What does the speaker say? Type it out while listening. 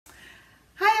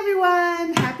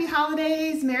everyone, happy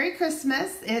holidays, Merry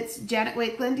Christmas. It's Janet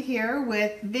Wakeland here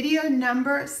with video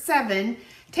number 7,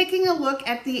 taking a look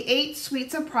at the 8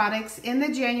 suites of products in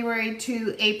the January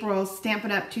to April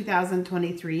Stampin' Up!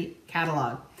 2023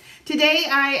 catalog. Today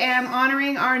I am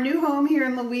honoring our new home here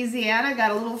in Louisiana. Got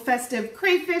a little festive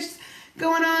crayfish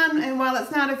going on, and while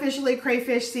it's not officially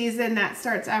crayfish season, that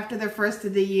starts after the first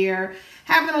of the year.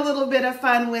 Having a little bit of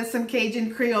fun with some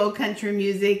Cajun Creole country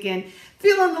music and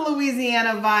feeling the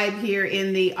Louisiana vibe here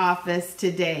in the office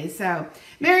today. So,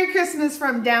 Merry Christmas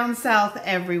from down south,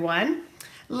 everyone.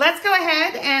 Let's go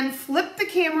ahead and flip the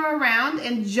camera around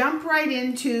and jump right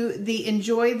into the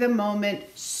Enjoy the Moment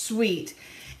suite.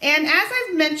 And as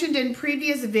I've mentioned in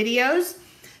previous videos,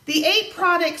 the 8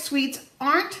 product suites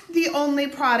aren't the only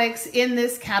products in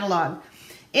this catalog.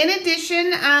 In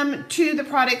addition to the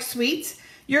product suites,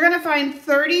 you're going to find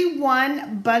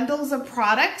 31 bundles of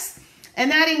products, and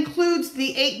that includes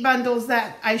the 8 bundles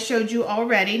that I showed you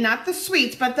already, not the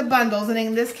suites, but the bundles. And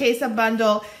in this case, a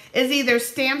bundle is either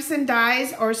stamps and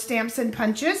dies or stamps and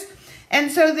punches. And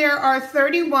so there are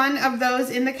 31 of those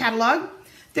in the catalog.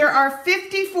 There are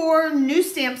 54 new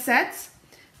stamp sets,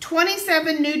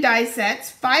 27 new die sets,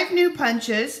 5 new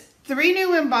punches, 3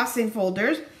 new embossing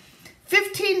folders,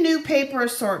 15 new paper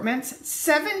assortments,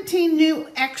 17 new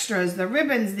extras, the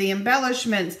ribbons, the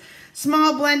embellishments,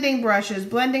 small blending brushes,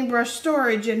 blending brush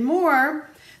storage, and more.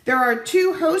 There are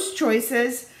 2 host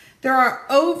choices. There are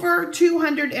over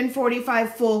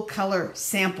 245 full color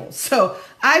samples. So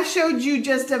I've showed you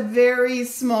just a very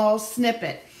small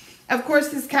snippet. Of course,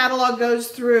 this catalog goes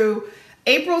through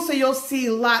April, so you'll see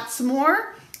lots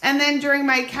more. And then during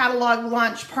my catalog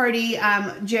launch party,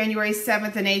 January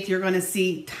 7th and 8th, you're going to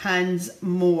see tons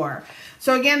more.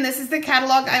 So again, this is the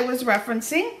catalog I was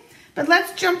referencing. But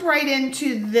let's jump right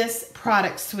into this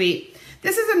product suite.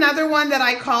 This is another one that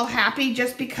I call happy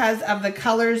just because of the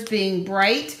colors being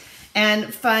bright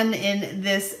and fun in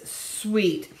this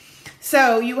suite.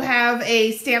 So you have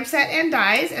a stamp set and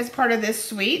dies as part of this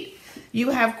suite.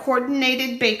 You have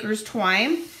coordinated baker's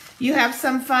twine. You have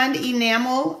some fun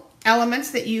enamel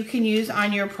elements that you can use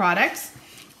on your products,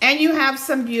 and you have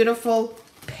some beautiful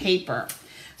paper.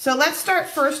 So let's start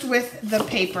first with the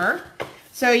paper.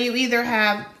 So you either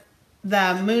have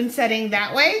the moon setting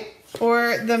that way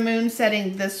or the moon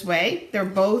setting this way. They're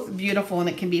both beautiful, and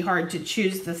it can be hard to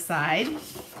choose the side.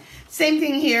 Same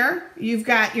thing here. You've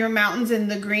got your mountains in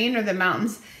the green or the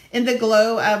mountains in the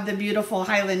glow of the beautiful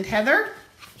Highland Heather.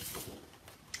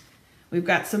 We've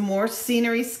got some more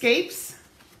scenery scapes.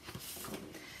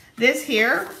 This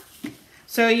here,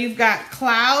 so you've got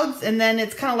clouds, and then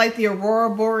it's kind of like the Aurora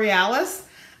Borealis.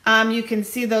 You can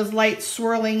see those lights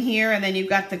swirling here, and then you've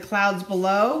got the clouds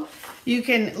below. You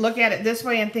can look at it this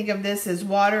way and think of this as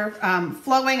water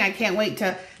flowing. I can't wait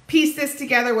to piece this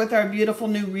together with our beautiful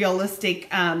new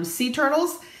realistic sea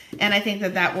turtles, and I think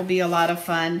that that will be a lot of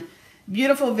fun.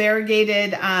 Beautiful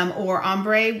variegated or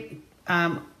ombre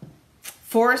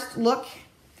forest look.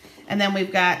 And then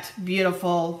we've got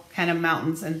beautiful kind of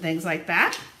mountains and things like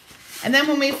that. And then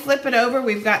when we flip it over,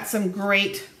 we've got some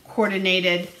great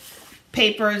coordinated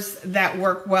papers that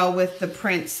work well with the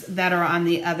prints that are on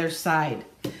the other side.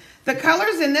 The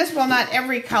colors in this, well, not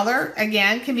every color,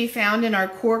 again, can be found in our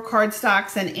core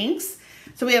cardstocks and inks.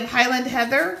 So we have Highland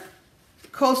Heather,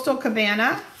 Coastal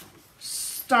Cabana,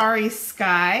 Starry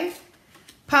Sky,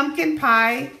 Pumpkin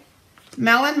Pie,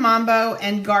 Melon Mambo,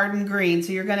 and Garden Green.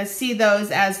 So you're going to see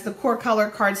those as the core color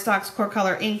cardstocks, core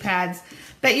color ink pads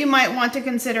that you might want to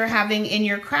consider having in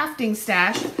your crafting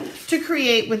stash to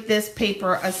create with this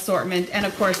paper assortment, and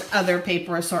of course other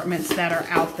paper assortments that are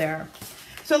out there.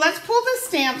 So let's pull the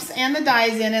stamps and the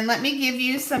dies in, and let me give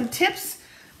you some tips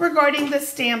regarding the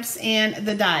stamps and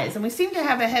the dies. And we seem to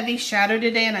have a heavy shadow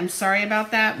today, and I'm sorry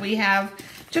about that. We have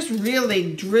just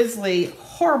really drizzly,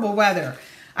 horrible weather.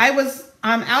 I was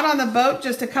out on the boat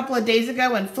just a couple of days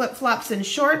ago in flip-flops and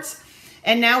shorts,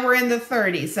 and now we're in the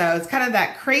 30s. So it's kind of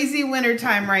that crazy winter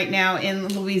time right now in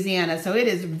Louisiana. So it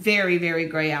is very, very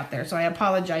gray out there. So I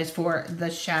apologize for the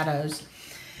shadows.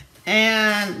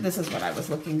 And this is what I was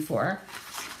looking for.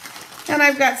 And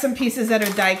I've got some pieces that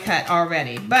are die cut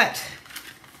already. But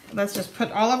let's just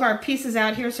put all of our pieces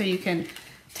out here so you can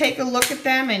take a look at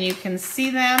them and you can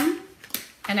see them.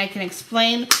 And I can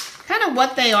explain kind of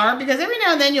what they are, because every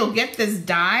now and then you'll get this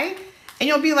die and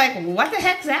you'll be like, what the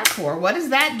heck's that for? What does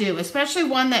that do? Especially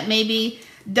one that maybe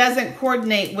doesn't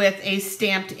coordinate with a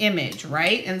stamped image,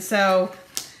 right? And so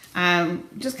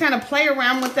just kind of play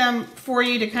around with them for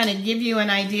you to kind of give you an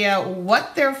idea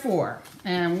what they're for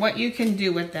and what you can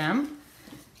do with them.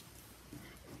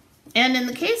 And in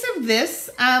the case of this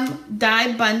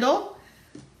die bundle,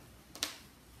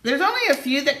 there's only a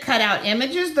few that cut out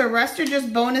images. The rest are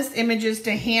just bonus images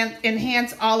to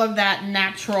enhance all of that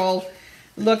natural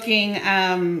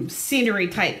looking scenery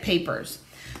type papers.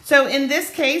 So in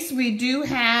this case, we do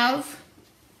have,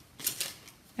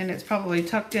 and it's probably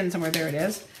tucked in somewhere, there it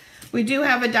is. We do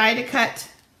have a die to cut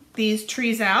these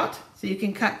trees out. So you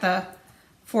can cut the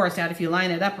forest out. If you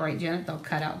line it up right, Janet, they'll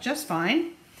cut out just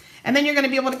fine. And then you're going to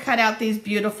be able to cut out these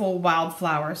beautiful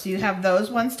wildflowers. So you have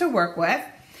those ones to work with.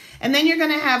 And then you're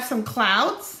going to have some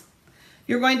clouds.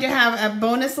 You're going to have a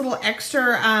bonus little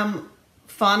extra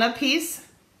fauna piece,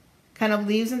 kind of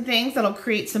leaves and things that'll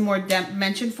create some more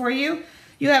dimension for you.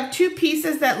 You have two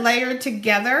pieces that layer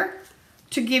together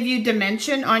to give you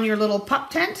dimension on your little pup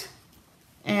tent.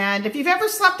 And if you've ever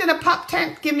slept in a pup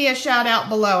tent, give me a shout out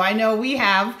below. I know we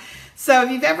have. So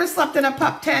if you've ever slept in a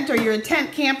pup tent or you're a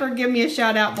tent camper, give me a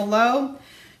shout out below.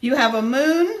 You have a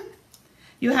moon.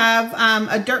 You have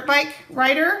a dirt bike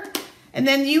rider. And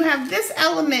then you have this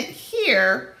element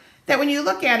here that when you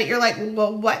look at it, you're like,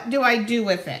 well, what do I do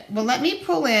with it? Well, let me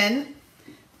pull in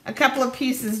a couple of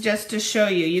pieces just to show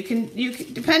you. You can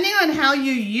depending on how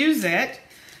you use it,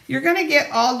 you're going to get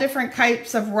all different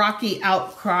types of rocky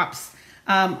outcrops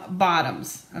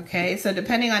bottoms. Okay, so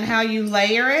depending on how you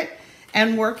layer it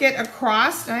and work it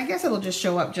across, and I guess it'll just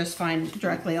show up just fine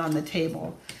directly on the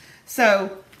table.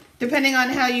 So depending on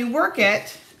how you work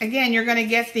it, again, you're going to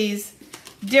get these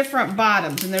different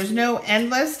bottoms, and there's no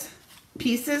endless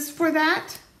pieces for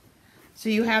that. So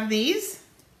you have these,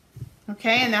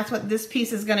 okay, and that's what this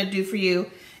piece is going to do for you,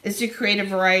 is to create a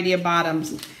variety of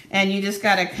bottoms. And you just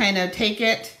got to kind of take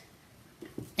it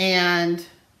and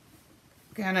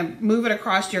kind of move it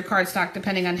across your cardstock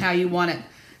depending on how you want it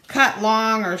cut,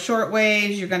 long or short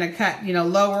ways. You're going to cut, you know,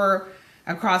 lower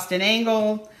across an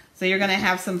angle. So you're going to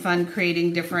have some fun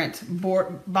creating different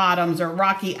bottoms, or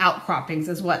rocky outcroppings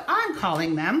is what I'm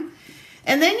calling them.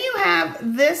 And then you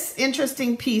have this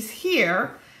interesting piece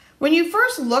here. When you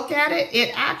first look at it,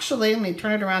 it actually, let me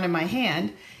turn it around in my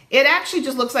hand, it actually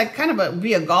just looks like kind of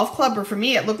be a golf club, or for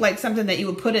me, it looked like something that you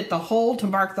would put at the hole to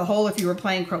mark the hole if you were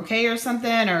playing croquet or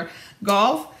something, or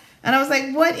golf. And I was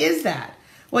like, what is that?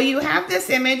 Well, you have this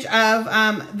image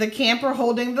of the camper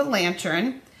holding the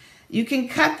lantern. You can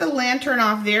cut the lantern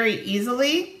off very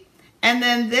easily. And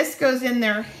then this goes in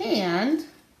their hand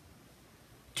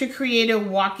to create a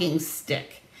walking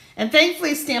stick. And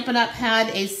thankfully, Stampin' Up! Had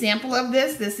a sample of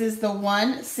this. This is the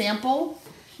one sample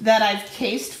that I've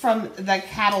cased from the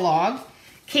catalog.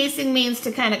 Casing means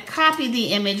to kind of copy the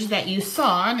image that you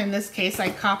saw. And in this case, I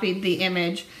copied the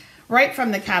image right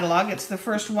from the catalog. It's the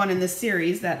first one in the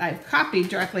series that I've copied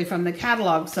directly from the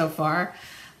catalog so far.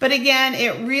 But again,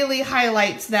 it really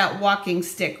highlights that walking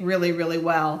stick really, really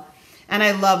well. And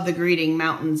I love the greeting,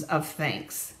 Mountains of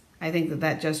Thanks. I think that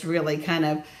that just really kind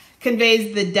of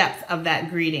conveys the depth of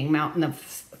that greeting, Mountain of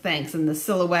Thanks, and the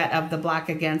silhouette of the black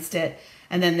against it.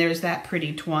 And then there's that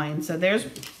pretty twine. So there's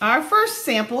our first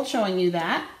sample showing you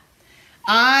that.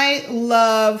 I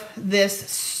love this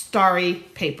starry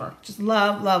paper. Just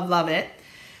love, love, love it.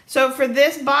 So for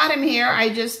this bottom here, I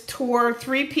just tore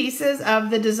 3 pieces of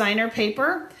the designer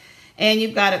paper. And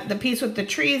you've got the piece with the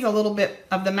trees, a little bit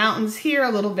of the mountains here, a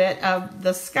little bit of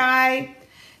the sky.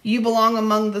 You belong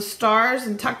among the stars,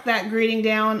 and tuck that greeting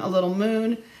down, a little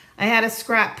moon. I had a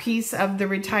scrap piece of the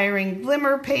retiring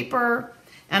glimmer paper,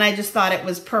 and I just thought it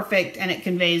was perfect, and it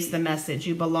conveys the message,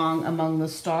 you belong among the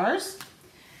stars.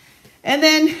 And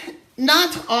then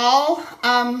not all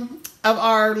of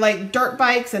our like dirt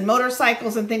bikes and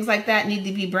motorcycles and things like that need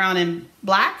to be brown and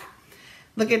black.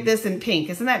 Look at this in pink.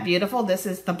 Isn't that beautiful? This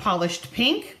is the polished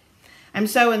pink. I'm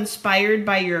so inspired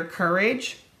by your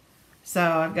courage. So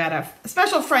I've got a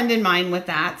special friend in mind with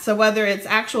that. So whether it's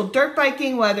actual dirt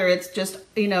biking, whether it's just,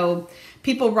 you know,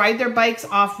 people ride their bikes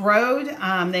off-road,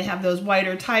 they have those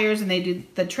wider tires and they do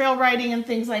the trail riding and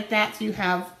things like that. So you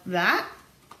have that.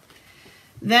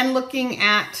 Then looking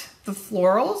at the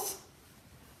florals,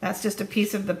 that's just a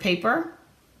piece of the paper,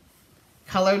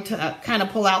 colored to kind of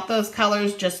pull out those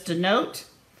colors just to note.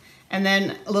 And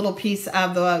then a little piece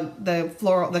of the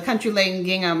floral, the Country Lane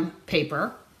gingham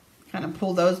paper, kind of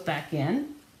pull those back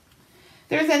in.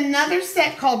 There's another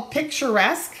set called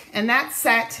Picturesque, and that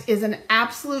set is an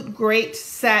absolute great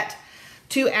set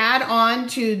to add on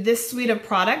to this suite of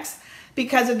products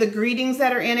because of the greetings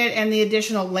that are in it and the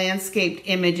additional landscaped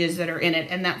images that are in it.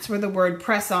 And that's where the word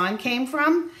press on came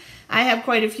from. I have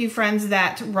quite a few friends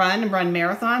that run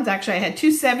marathons. Actually, I had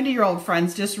 2 70-year-old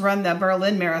friends just run the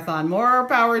Berlin Marathon. More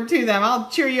power to them. I'll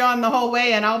cheer you on the whole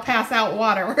way and I'll pass out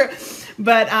water.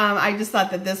 But I just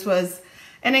thought that this was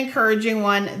an encouraging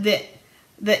one.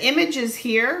 The images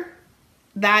here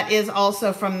that is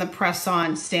also from the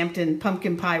press-on, stamped in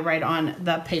pumpkin pie right on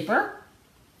the paper.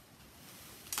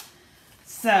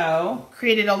 So,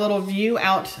 created a little view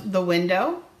out the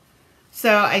window.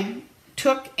 So I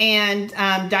took and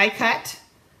die cut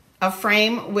a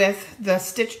frame with the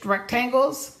stitched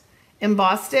rectangles,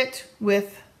 embossed it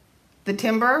with the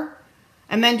timber,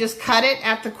 and then just cut it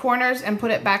at the corners and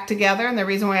put it back together. And the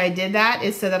reason why I did that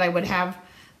is so that I would have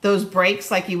those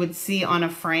breaks like you would see on a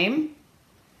frame.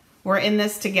 We're in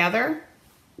this together.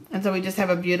 And so we just have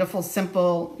a beautiful,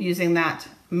 simple, using that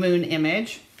moon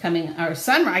image coming, or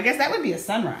sunrise. I guess that would be a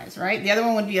sunrise, right? The other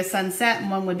one would be a sunset and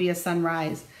one would be a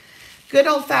sunrise. Good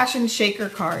old-fashioned shaker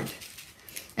card.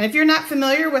 And if you're not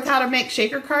familiar with how to make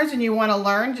shaker cards and you want to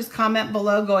learn, just comment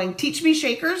below going, teach me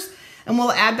shakers, and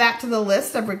we'll add that to the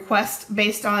list of requests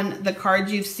based on the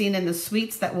cards you've seen in the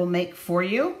suites that we'll make for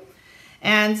you.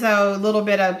 And so a little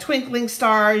bit of twinkling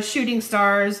stars, shooting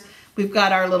stars. We've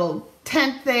got our little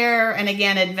tent there, and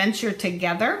again, adventure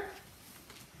together.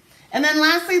 And then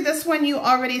lastly, this one you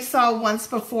already saw once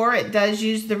before. It does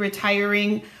use the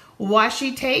retiring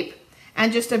washi tape.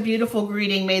 And just a beautiful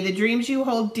greeting. May the dreams you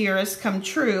hold dearest come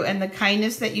true and the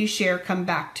kindness that you share come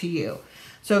back to you.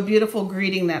 So a beautiful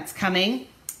greeting that's coming.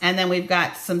 And then we've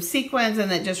got some sequins, and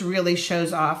that just really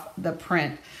shows off the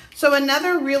print. So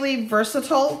another really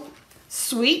versatile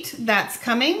suite that's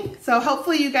coming. So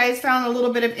hopefully you guys found a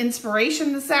little bit of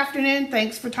inspiration this afternoon.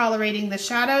 Thanks for tolerating the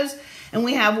shadows. And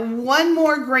we have one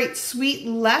more great suite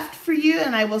left for you,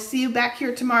 and I will see you back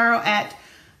here tomorrow at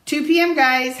 2 p.m.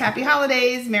 guys. Happy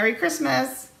holidays. Merry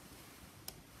Christmas.